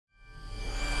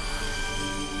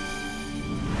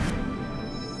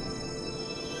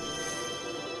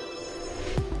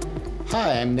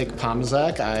Hi, I'm Nick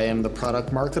Pomazak. I am the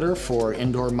product marketer for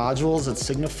indoor modules at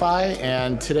Signify,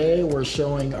 and today we're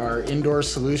showing our indoor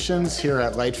solutions here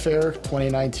at Light Fair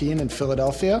 2019 in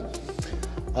Philadelphia.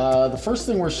 The first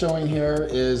thing we're showing here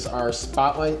is our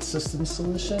spotlight system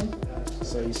solution.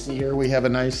 So you see here we have a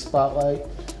nice spotlight.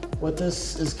 What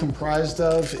this is comprised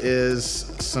of is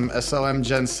some SLM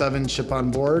Gen 7 chip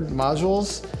on board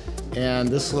modules, and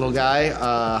this little guy,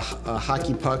 a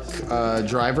hockey puck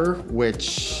driver,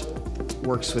 which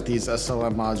works with these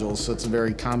SLM modules. So it's a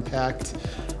very compact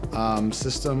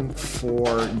system for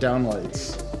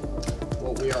downlights.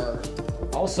 What we are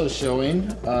also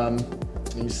showing,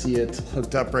 you see it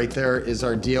hooked up right there, is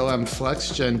our DLM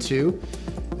Flex Gen 2.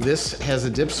 This has a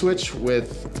dip switch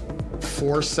with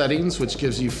 4 settings, which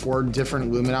gives you 4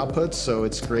 different lumen outputs, so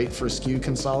it's great for skew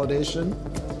consolidation.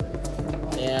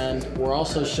 And we're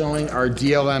also showing our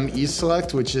DLM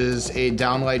E-Select, which is a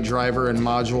downlight driver and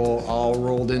module all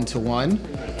rolled into one.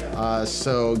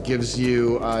 So gives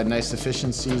you nice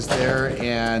efficiencies there,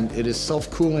 and it is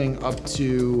self-cooling up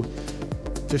to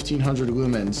 1500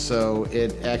 lumens, so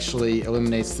it actually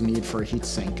eliminates the need for a heat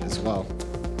sink as well.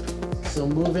 So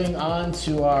moving on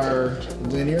to our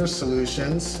linear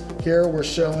solutions. Here we're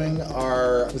showing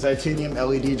our titanium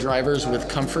LED drivers with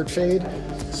comfort fade.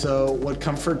 So what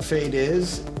comfort fade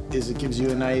is it gives you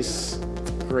a nice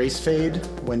grace fade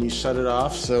when you shut it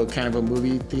off, so kind of a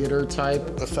movie theater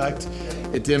type effect.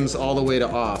 It dims all the way to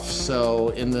off. So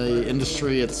in the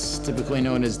industry, it's typically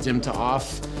known as dim to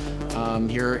off.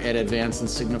 Here at Advance and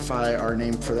Signify, our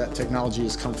name for that technology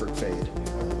is comfort fade.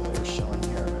 We're showing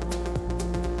here.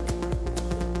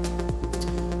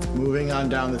 Moving on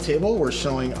down the table, we're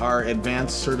showing our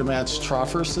advanced ATS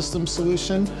Troffer system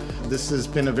solution. This has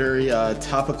been a very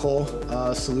topical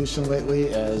solution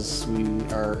lately, as we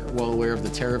are well aware of the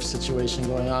tariff situation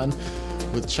going on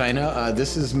with China.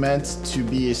 This is meant to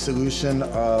be a solution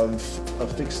of a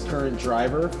fixed current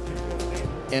driver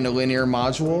and a linear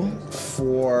module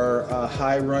for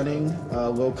high running,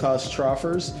 low cost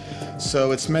troffers.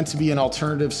 So it's meant to be an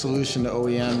alternative solution to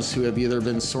OEMs who have either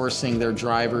been sourcing their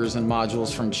drivers and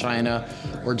modules from China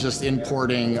or just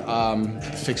importing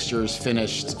fixtures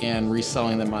finished and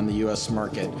reselling them on the US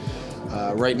market.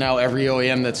 Right now, every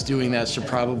OEM that's doing that should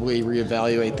probably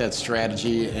reevaluate that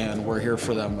strategy, and we're here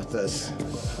for them with this.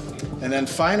 And then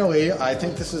finally, I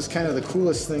think this is kind of the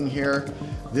coolest thing here.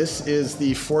 This is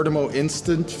the Fortimo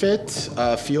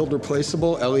InstantFit field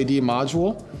replaceable LED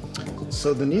module.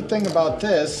 So the neat thing about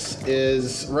this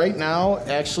is right now,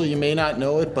 actually you may not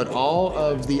know it, but all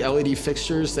of the LED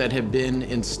fixtures that have been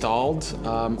installed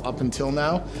up until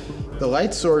now, the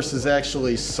light source is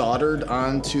actually soldered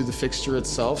onto the fixture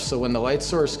itself. So when the light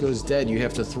source goes dead, you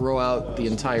have to throw out the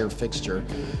entire fixture.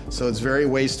 So it's very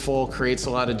wasteful, creates a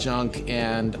lot of junk,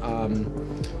 and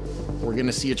we're going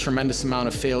to see a tremendous amount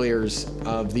of failures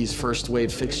of these first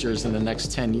wave fixtures in the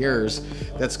next 10 years.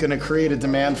 That's going to create a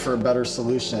demand for a better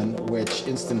solution, which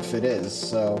InstantFit is.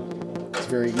 So it's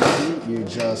very easy. You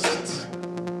just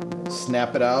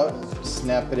snap it out,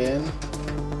 snap it in.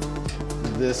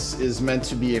 This is meant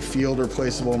to be a field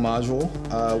replaceable module,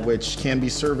 which can be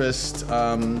serviced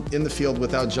in the field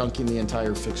without junking the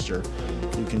entire fixture.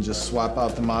 You can just swap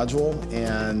out the module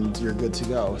and you're good to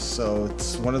go. So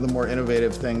it's one of the more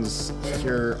innovative things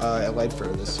here at Light Fair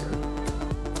this year.